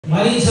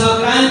भनिन्छ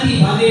क्रान्ति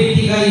भन्ने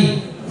बित्तिकै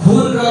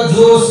खुन र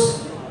जोश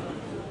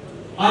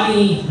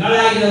अनि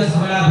लडाई र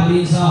झगडा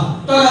भनिन्छ।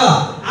 तर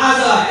आज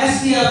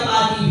एसडीएफ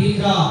पार्टी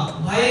भित्र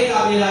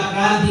भएका मेरा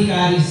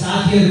क्रान्तिकारी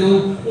साथीहरू,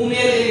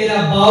 उमेरले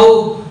मेरा बाउ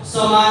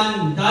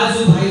समान,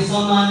 दाजुभाइ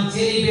समान,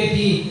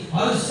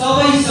 चेलीबेटीहरू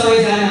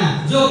सबैजना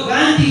जो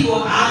क्रान्तिको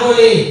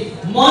आगोले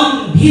मन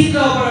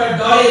भित्रबाट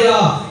डढेर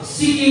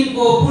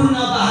सिक्किमको पूर्ण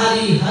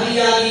बहाली,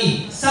 हरियाली,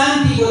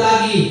 शान्तिको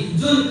लागि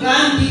जुन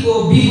क्रान्तिको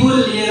बिगुल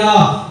लिएर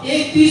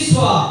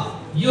 31वां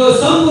यो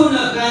सम्पूर्ण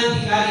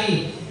क्रान्तिकारी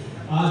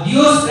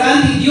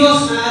क्रान्ति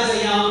दिवसमा आज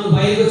यहाँ आउनु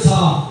भएको छ।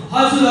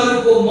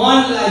 हजुरहरूको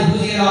मनलाई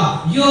बुझेर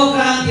यो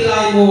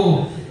क्रान्तिलाई म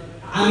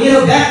मेरो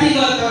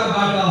व्यक्तिगत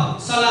तर्फबाट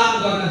सलाम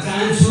गर्न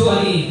चाहन्छु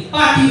अनि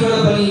पार्टीबाट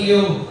पनि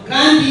यो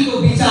क्रान्तिको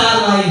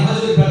विचारलाई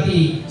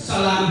हजुरप्रति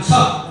सलाम छ।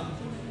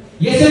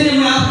 यसैले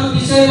म आफ्नो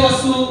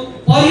विषयवस्तु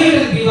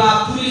पर्यटन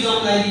विभाग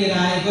टुरिज्मलाई लिएर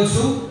आएको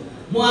छु।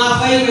 म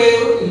आफै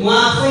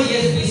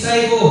यस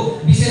विषयको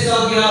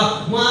विशेषज्ञ,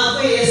 म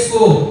आफै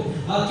यसको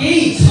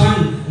केही क्षण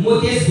म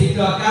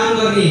त्यसभित्र काम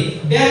गर्ने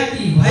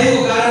व्यक्ति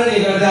भएको कारणले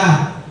गर्दा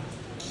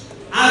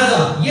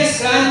आज यस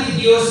क्रान्ति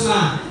दिवसमा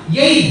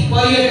यही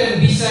पर्यटन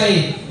विषय,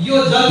 यो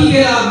जति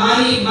बेला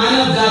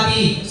मानव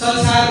जाति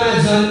संसारमा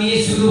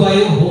जन्मिए सुरु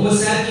भयो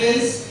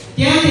होमोसैपियन्स,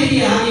 त्यहाँदेखि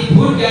हामी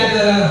फुड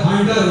ग्यादरर,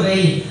 हन्टर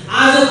हुँदै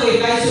आजको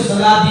 21औं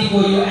शताब्दीको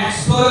यो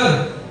एक्सप्लोरर,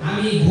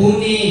 हामी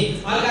घुम्ने,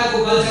 अर्काको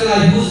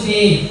कल्चरलाई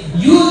बुझ्ने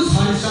यो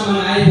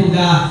क्षणसम्म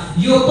आइपुग्दा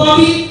यो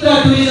पवित्र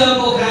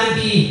टुरिज्मको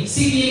क्रान्ति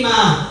सिक्किममा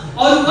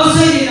अरु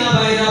कसैले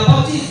नभएर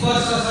 25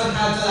 वर्ष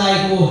सरकार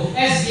चलाएको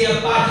एसडीएफ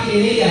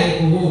पार्टीले नै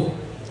ल्याएको हो।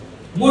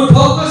 म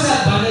ठोक्क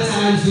साथ भन्न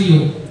चाहन्छु यो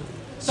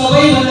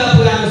सबैभन्दा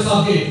पुरानो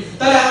सब्जेक्ट।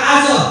 तर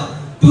आज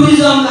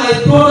टुरिज्मलाई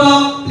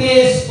प्रोडक्ट,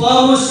 प्लेस,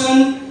 प्रमोसन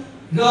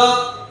र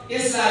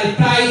यसलाई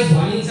प्राइस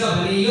भनिन्छ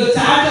भने यो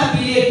चारवटा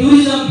पिले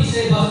टुरिज्म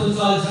विषयवस्तु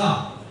चल्छ।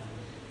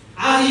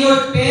 आज यो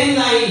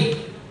पेनलाई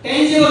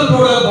टेन्जिबल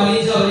प्रोडक्ट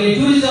भनिन्छ भने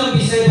टुरिज्म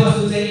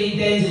विषयवस्तु चाहिँ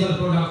इन्टेन्जिबल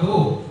प्रोडक्ट हो।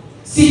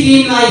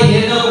 सिक्किमलाई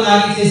हेर्नको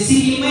लागि चाहिँ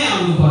सिक्किममै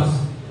आउनुपर्छ,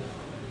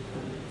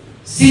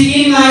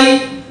 सिक्किमलाई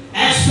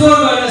एक्सप्लोर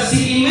गर्न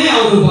सिक्किममै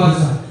आउनुपर्छ।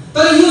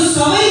 तर यो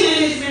सबै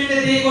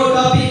म्यानेजमेन्टले दिएको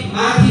टपिक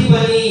माथि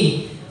पनि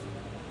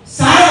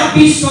सारा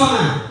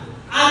विश्वमा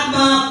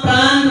आत्मा,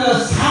 प्राण र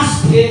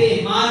सास फेर्ने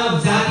मानव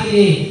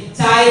जातिले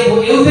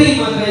चाहेको एउटै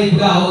मात्रै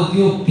कुरा हो,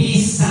 त्यो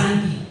पिस,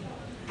 शान्ति।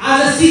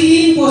 आज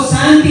सिक्किमको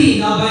शान्ति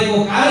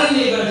नभएको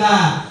कारणले गर्दा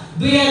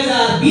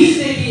 2020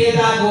 देखि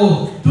यताको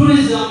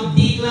टुरिज्म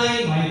डिक्लाइन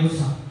भएको छ,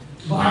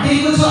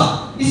 घटेको छ,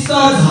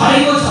 स्तर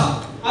झरेको छ।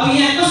 अब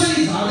यहाँ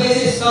कसरी झर्दैछ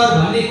स्तर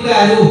भन्ने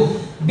कुराहरू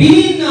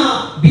विभिन्न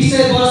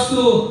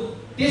विषयवस्तु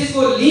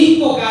त्यसको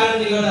लिङ्कको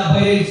कारणले गर्दा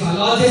भइरहेको छ।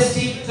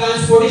 लजिस्टिक,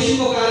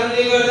 ट्रान्सपोर्टेसनको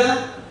कारणले गर्दा,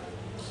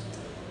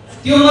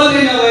 त्यो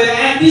मात्रै नभएर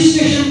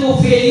एडमिनिस्ट्रेसनको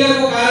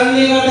फेलियरको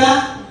कारणले गर्दा,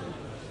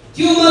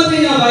 त्यो मात्रै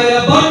नभएर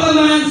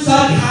वर्तमान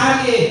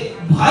सरकारले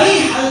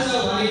भइहाल्छ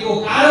भनेको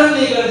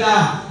कारणले गर्दा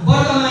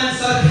वर्तमान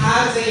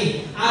सरकार चाहिँ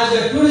आज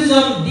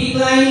टुरिज्म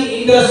डिक्लाइन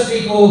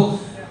इन्डस्ट्रीको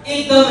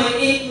एकदमै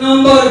 1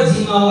 नम्बर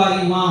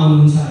जिम्मेवारी उहाँ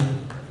हुनुहुन्छ।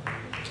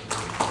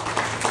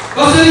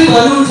 कसरी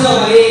भन्नुहुन्छ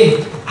भने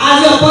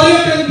आज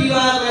पर्यटन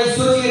विभागलाई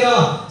सोचेर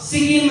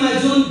सिक्किममा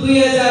जुन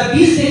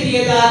 2020 देखि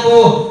यताको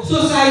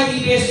society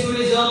based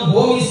tourism,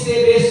 homestay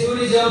based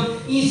tourism,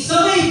 यी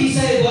सबै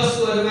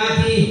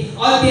विषयवस्तुहरूमाथि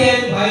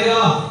अध्ययन भएर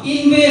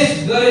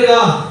इन्भेस्ट गरेर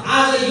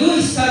आज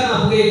यो स्तरमा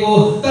पुगेको।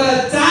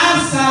 तर 4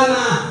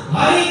 सालमा,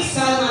 हरेक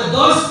सालमा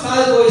 10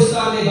 सालको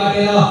स्तरले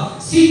घटेर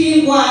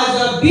सिक्किमको आज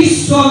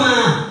विश्वमा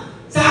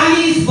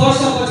 40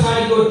 वर्ष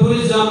पछाडिको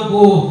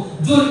टुरिज्मको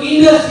जुन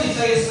इन्डस्ट्री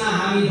छ यसमा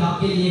हामी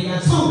धकेलिएका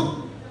छौं।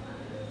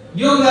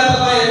 यो कुरा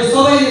तपाईहरु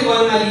सबैले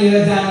मनमा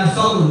लिएर जान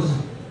सक्नुहुन्छ।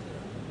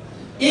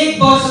 1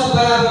 वर्ष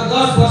बराबर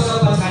 10 वर्ष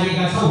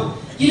पछाडिका छौं,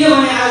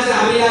 किनभने आज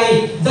हामीलाई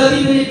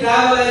जति पनि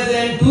travel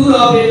agent, tour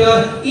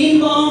operator,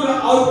 inbound र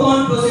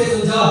आउटबाउन्ड प्रोसेस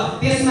हुन्छ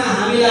त्यसमा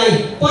हामीलाई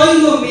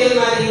पहिलो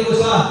मेलमा दिएको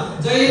छ,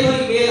 जहिले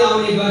पनि मेल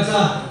आउने गर्छ,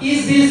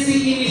 is this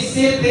Sikkim is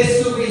safe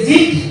place to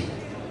visit.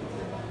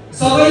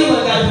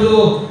 सबैभन्दा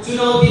ठुलो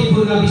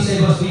चुनौतीपूर्ण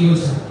विषयवस्तु यो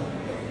छ।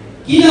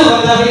 किन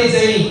भन्दाखेरि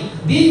चाहिँ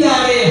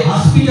दिनदाडे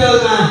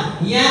हस्पिटलमा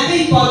यहाँकै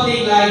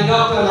पब्लिकलाई,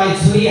 डाक्टरलाई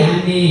छुरी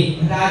हान्ने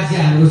राज्य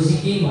हाम्रो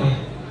सिक्किम भयो।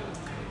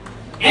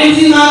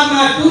 एमजी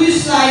मार्गमा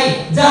टुरिस्टलाई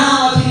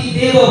जहाँ अतिथि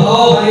देवो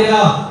भव भनेर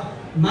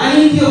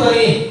मानिन्थ्यो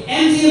भने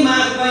एमजी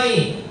मार्गमै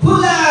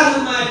खुला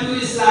रूपमा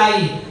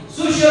टुरिस्टलाई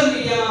सोशल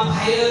मिडियामा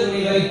भाइरल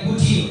हुने गरी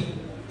कुटियो।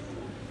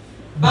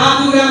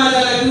 बागडोग्रामा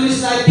जाँदा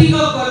टुरिस्टलाई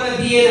पिकअप गर्न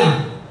दिएन।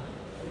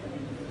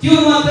 त्यो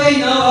मात्रै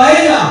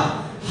नभएर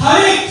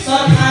हरेक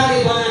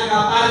सरकारले बनाएका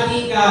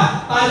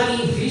पार्किङ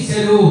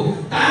फिसहरू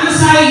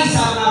तानाशाही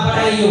हिसाबमा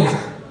बढाइयो।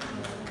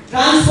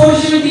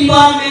 ट्रान्सपोर्टेसन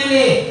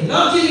डिपार्टमेन्टले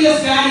लग्जरियस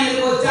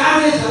गाडीहरूको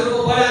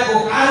चार्जेसहरूको बढाएको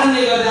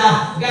कारणले गर्दा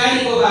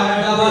गाडीको भाडा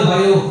डबल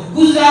भयो।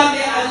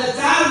 गुजरातले आज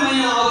 4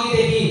 महिना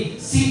अघिदेखि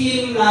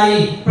सिक्किमलाई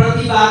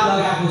प्रतिवाद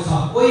लगाएको छ,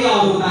 कोही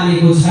आउनु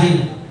मानेको छैन।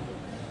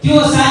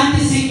 त्यो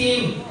शान्ति सिक्किम,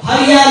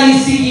 हरियाली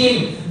सिक्किम,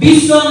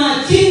 विश्वमा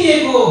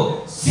चिनिएको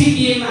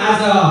सिक्किम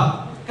आज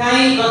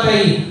काहीँ कतै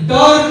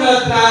डर र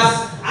त्रास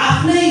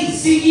आफ्नै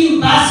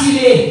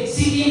सिक्किमवासीले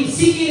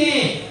सिक्किने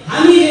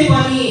हामीले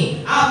पनि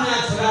आफ्ना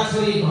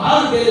छोराछोरी घर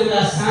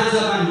बेलुका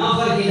साँझमा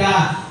नफर्किँदा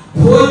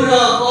फोन र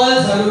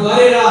कल्सहरू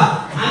गरेर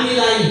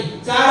हामीलाई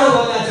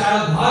चाँडोभन्दा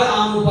चाँडो घर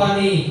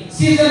आउनुपर्ने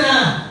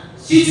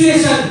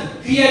सिचुएसन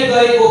क्रिएट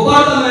गरेको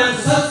वर्तमान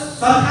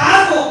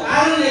सरकारको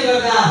कारणले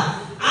गर्दा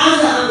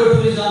आज हाम्रो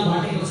टुरिज्म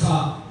घटेको छ।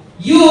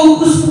 यो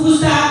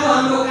पुस्ताको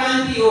हाम्रो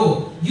क्रान्ति हो,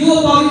 यो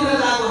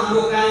पवित्रताको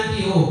हाम्रो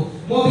क्रान्ति हो।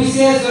 म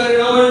विशेष गरेर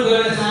नमन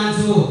गर्न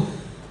चाहन्छु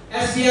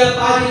एसडीएफ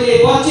पार्टीले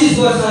 25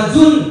 वर्ष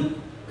जुन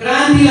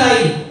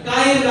क्रान्तिलाई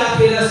कायम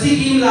राखेर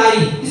सिक्किमलाई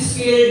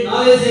स्किल्ड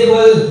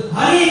नलेजेबल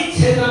हरेक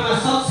क्षेत्रमा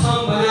सक्षम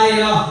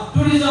बनाएर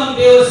टुरिज्म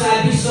व्यवसाय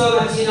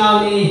विश्वमा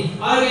चिनाउने,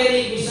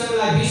 अर्ग्यानिक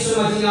मिसनलाई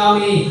विश्वमा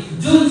चिनाउने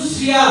जुन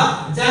श्रेय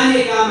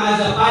जाने काम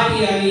आज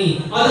पार्टी अनि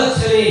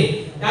अध्यक्षले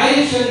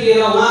डाइरेक्सन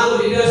दिएर उहाँको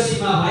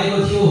लिडरशिपमा भएको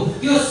थियो।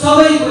 त्यो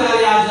सबै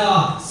कुराले आज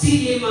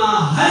सिक्किममा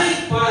हरेक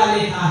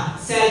पढालेखा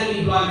सेल्फ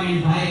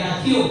इम्प्लोयमेन्ट भएका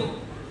थियो।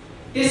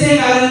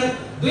 त्यसैकारण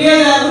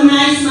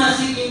 2019 मा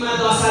सिक्किममा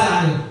दशा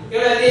लाग्यो।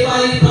 एउटा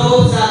नेपाली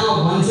प्रवक्ताको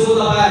भन्छु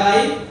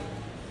तपाईहरुलाई,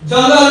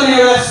 जंगलमा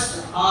एउटा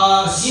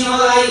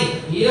सिंहलाई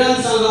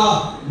हिरणसँग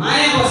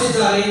माया बसेछ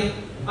अरे,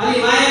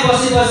 अनि माया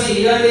बसेपछि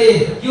हिरणले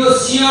त्यो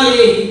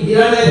सिंहले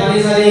हिरणलाई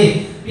भनेछ अरे,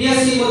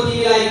 पिएससी म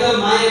तिमीलाई एकदम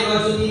माया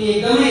गर्छु, तिमी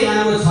एकदमै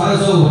राम्रो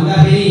छौ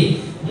भन्दाखेरि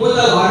म त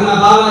घरमा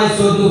बाबालाई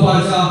सोध्नु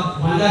पर्छ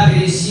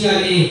भन्दाखेरि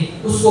सिंहले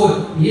उसको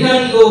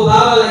हिरणको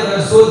बाबालाई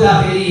गएर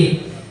सोध्दाखेरि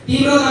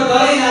तिम्रो त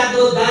डरै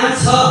लाग्दो दाँत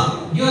छ,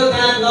 यो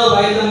दाँत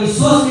नभए त म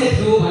सोच्ने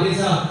थियौ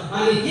भनेछ।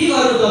 अनि के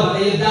गर्नु त भन्दा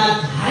यो दाँत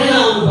झारेर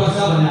आउनु पर्छ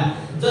भन्दा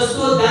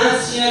जस्तो दाँत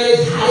सिंहले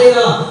झारेर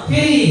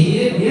फेरि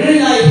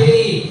हिरणलाई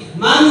फेरि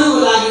मार्नको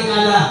लागि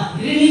जाँदा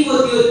हिरणीको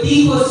त्यो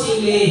तीखो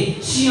सिङले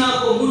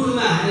सिंहको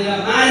मुटुमा हानेर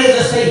मारे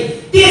जस्तै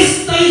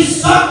त्यस्तै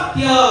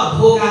सत्य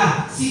धोका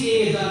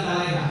सिक्किमे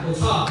जनतालाई भएको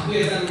छ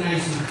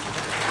 2019 मा।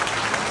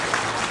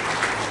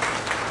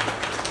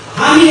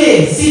 हामीले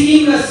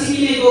सिक्किम र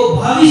सिक्किमेको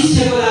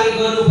भविष्यको लागि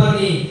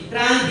गर्नुपर्ने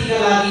क्रान्तिका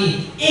लागि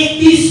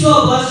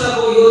 31औं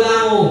वर्षको यो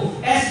लामो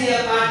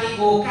एसडीएफ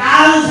पार्टीको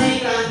कालजयी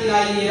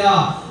क्रान्तिलाई लिएर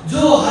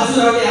जो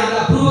हजुरहरूले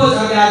हाम्रा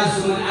पूर्वजहरूले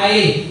आजसम्म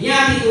आए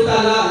यहाँदेखि उता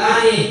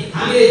लाने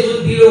हामीले जुन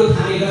विरोध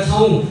थालेका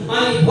छौं,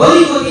 अनि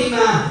भोलिको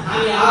दिनमा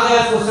हामी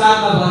आगाजको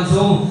साथमा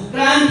भन्छौं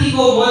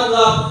क्रान्तिको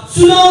मतलब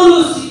सुनौलो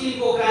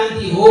सिक्किमको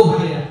क्रान्ति हो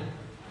भनेर।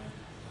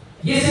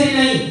 यसरी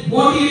नै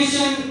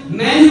मोटिभेसन,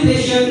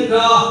 म्यानिपुलेसन र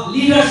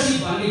लिडरशिप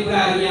भन्ने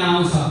कुराहरू यहाँ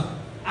आउँछ।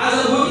 आज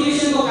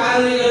मोटिभेसनको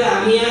कारणले गर्दा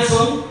हामी यहाँ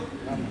छौं।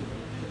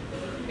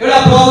 एउटा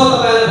प्रभाव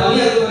तपाईलाई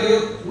भनिहाल्नु पर्यो,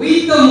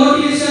 with the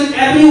motivation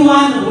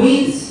everyone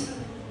wins.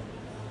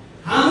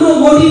 हाम्रो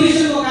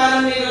मोटिभेसनको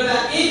कारणले गर्दा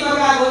एक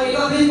प्रकारको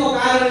एकत्रितको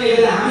कारणले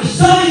गर्दा हामी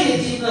सबैले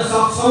जित्न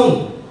सक्छौं।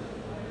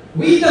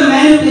 With the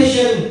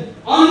manipulation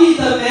only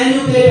the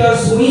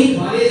म्यानिपुलेटर्स win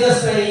भने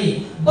जस्तै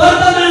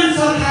वर्तमान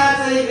सरकार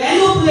चाहिँ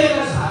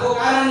म्यानिपुलेटर्स भएको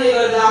कारणले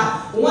गर्दा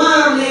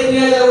उहाँहरूले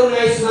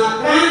 2019 मा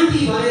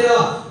क्रान्ति भनेर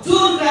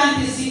जुन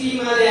क्रान्ति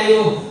सिक्किममा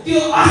ल्यायो त्यो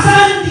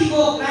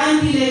अशान्तिको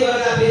क्रान्तिले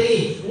गर्दा फेरि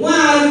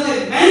उहाँहरू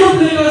चाहिँ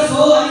म्यानिपुलेटर्स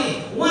हो। अनि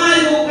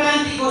उहाँहरूको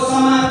क्रान्तिको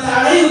समाप्ति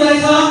चाँडै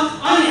हुँदैछ।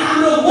 अनि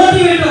हाम्रो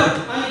मोटिभेटर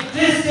अनि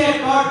ट्रस्टेड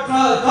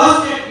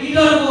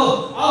लिडरको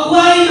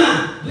अगुवाईमा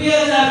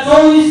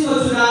 2024 को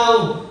चुनाव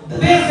the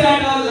best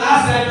battle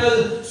last battle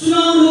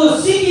सुनौलो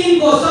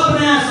सिक्किमको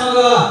सपनासँग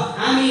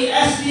हामी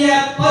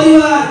एसडीएफ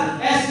परिवार,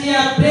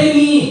 एसडीएफ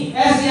प्रेमी,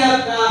 एसडीएफ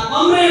का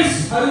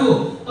कमरेड्सहरू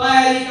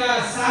तयारीका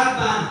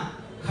साथमा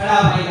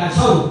खडा भएका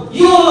छौं।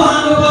 यो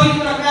हाम्रो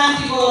पवित्र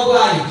क्रान्तिको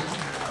अगुवाई,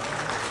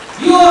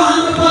 यो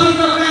हाम्रो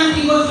पवित्र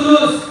क्रान्तिको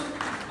जुलुस।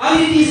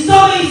 अनि ती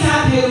सबै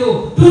साथीहरू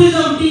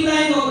टुरिज्म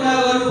डिक्लाइनको कुरा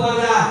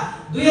गर्नुपर्दा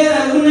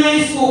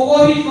 2019 को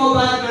कोभिड को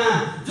बादमा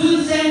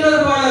जुन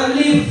सेन्टरबाट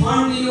रिलिफ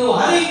फन्ड दिनु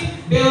हरेक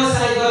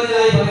व्यवसाय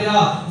गर्नेलाई भनेर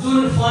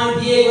जुन फन्ड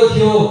दिएको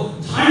थियो,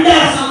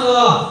 झण्डासँग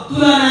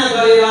तुलना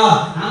गरेर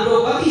हाम्रो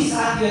कति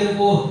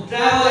साथीहरूको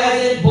ट्राभल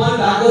एजेन्ट बन्द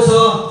भएको छ,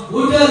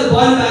 होटल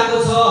बन्द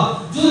भएको छ,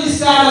 जुन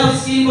स्टार्टअप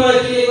स्किमबाट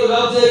किनेको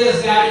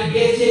लग्जरियस गाडी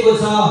बेचेको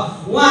छ,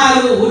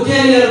 उहाँहरू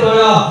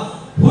होटेलियरबाट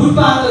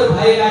फुटपाथर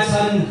भएका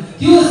छन्।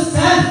 त्यो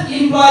सेल्फ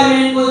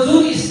इम्प्लोयमेन्टको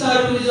जुन स्तर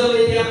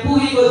टुरिज्मले त्यहाँ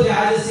पुगेको थियो,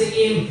 आज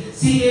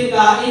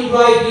सिक्किमका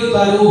इम्प्लोइड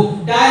युथहरू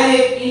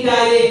डाइरेक्ट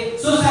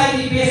इन्डाइरेक्ट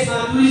सोसाइटी बेसमा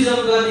टुरिज्म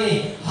गर्ने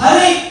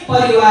हरेक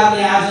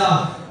परिवारले आज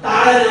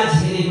ताडना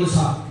झेलेको छ।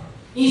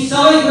 यी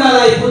सबै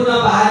कुरालाई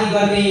पूर्ण बहाली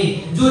गर्ने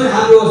जुन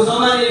हाम्रो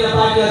सम्मानित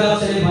पार्टी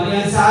अध्यक्षले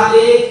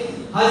भनेअनुसारले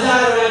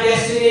 1000वटा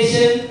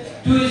डेस्टिनेसन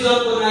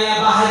टुरिज्मको नयाँ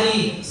बहाली,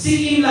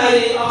 सिक्किमलाई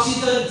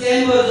अक्सिजन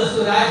चेम्बर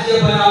जस्तो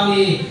राज्य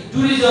बनाउने,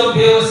 टुरिज्म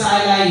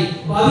व्यवसायलाई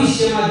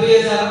भविष्यमा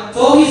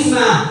 2024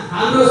 मा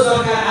हाम्रो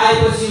सरकार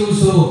आएपछि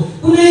उसो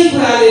कुनै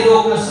कुराले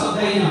रोक्न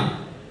सक्दैन।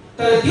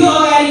 तर त्यो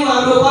अगाडिको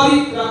हाम्रो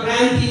पवित्र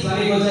क्रान्ति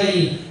भनेको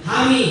चाहिँ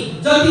हामी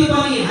जति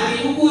पनि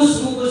हामी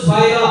उकुस मुकुस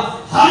भएर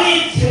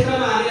हरेक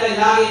क्षेत्रमा हामीलाई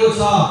लागेको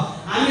छ,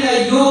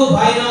 हामीलाई यो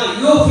भएन,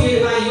 यो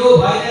फिल्डमा यो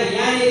भएन,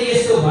 यहाँनिर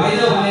यस्तो भएन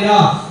भनेर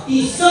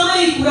यी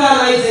सबै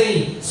कुरालाई चाहिँ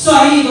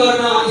सही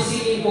गर्न अनि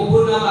सिक्किम सिक्किमको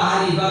पूर्ण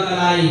बहाली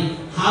गर्नलाई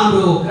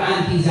हाम्रो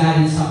क्रान्ति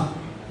जारी छ।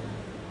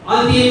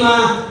 अन्तिममा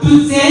to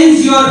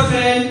change your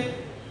friend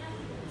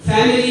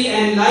family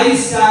and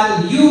lifestyle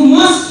you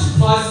must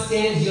first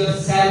change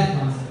yourself.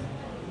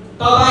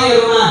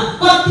 तपाईहरुमा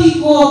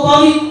कतिको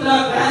पवित्र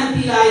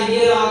क्रान्तिलाई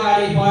लिएर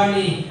अगाडि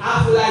बढ्ने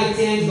आफूलाई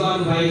चेन्ज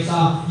गर्नु भएको छ।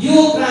 यो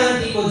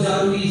क्रान्तिको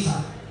जरुरी छ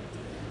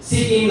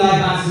सिक्किमलाई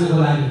बाँच्नको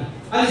लागि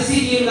अनि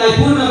सिक्किमलाई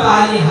पूर्ण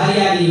बहाली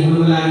हरियाली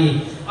हुनुको लागि।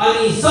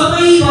 अनि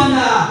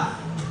सबैभन्दा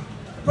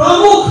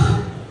प्रमुख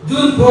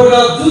जुन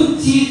प्रोडक्ट जुन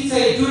चीज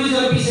चाहिँ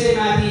टुरिज्म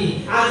विषयमाथि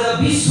आज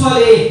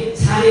विश्वले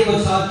छानेको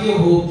छ त्यो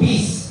हो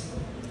पीस।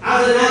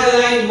 आज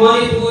नागाल्यान्ड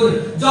मणिपुर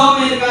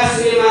जम्मू एन्ड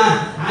काश्मीरमा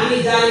हामी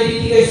जाने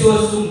बित्तिकै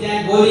सोच्छौँ त्यहाँ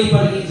गोली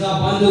पड्किन्छ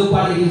बन्दुक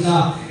पड्किन्छ।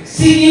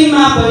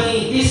 सिक्किममा पनि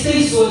त्यस्तै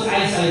सोच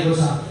आइसकेको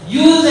छ।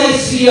 यो चाहिँ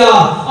श्रेय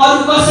अरु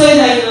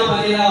कसैलाई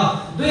नभनेर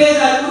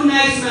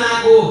 2019 मा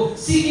आएको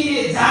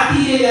सिक्किमे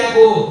जातिले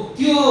ल्याएको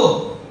त्यो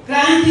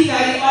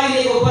क्रान्तिकारी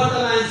अहिलेको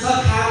वर्तमान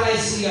सरकारलाई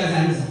श्रेय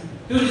जान्छ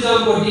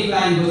टुरिज्मको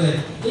डिक्लाइनको चाहिँ।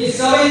 यी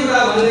सबै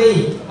कुरा भन्दै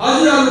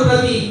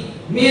हजुरहरुप्रति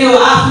मेरो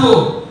आफ्नो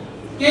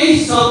केही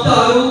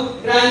शब्दहरु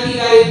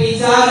क्रान्तिकारी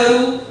विचारहरु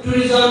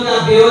टुरिज्मका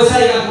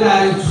व्यवसायका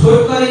कुराहरु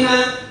छोटकरीमा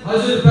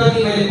हजुरप्रति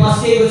मैले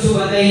पस्केको छु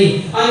भन्दै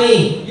अनि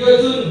यो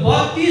जुन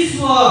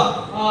 32औं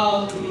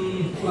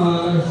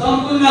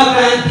सम्पूर्ण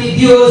क्रान्ति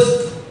दिवस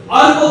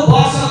अर्को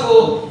वर्षको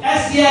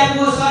एसडीएफ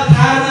को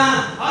सरकारमा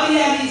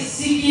हरियाली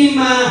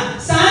सिक्किममा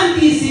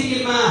शान्ति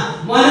सिक्किममा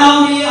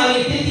मनाउने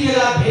अनि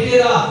त्यतिबेला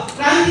भेटेर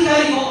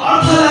क्रान्तिकारीको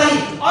अर्थलाई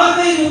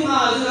अर्कै रूपमा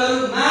हजुरहरु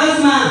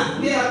माझमा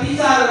मेरा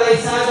विचारलाई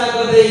साझा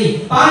गर्दै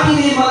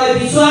पार्टीले मलाई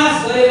विश्वास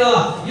गरेर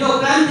यो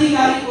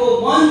क्रान्तिकारीको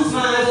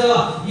मञ्चमा आज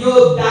यो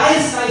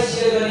डायसलाई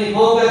शेयर गर्ने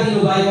मौका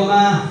दिनु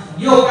भएकोमा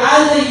यो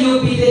काल चाहिँ यो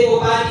बितेको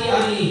पार्टी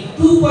अनि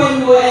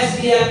 2.0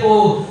 एसडीएफ को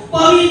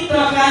पवित्र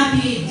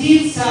क्रान्ति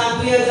जीत छ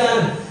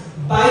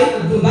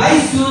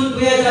 22 जुन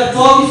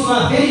 2024 मा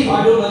फेरि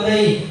भटौँ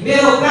भन्दै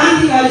मेरो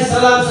क्रान्तिकारी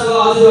सलामसँग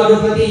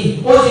हजुरहरुप्रति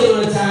ओझेल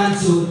हुन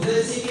चाहन्छु।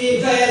 जय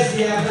सिक्किम, जय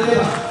एसडीएफ।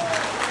 धन्यवाद।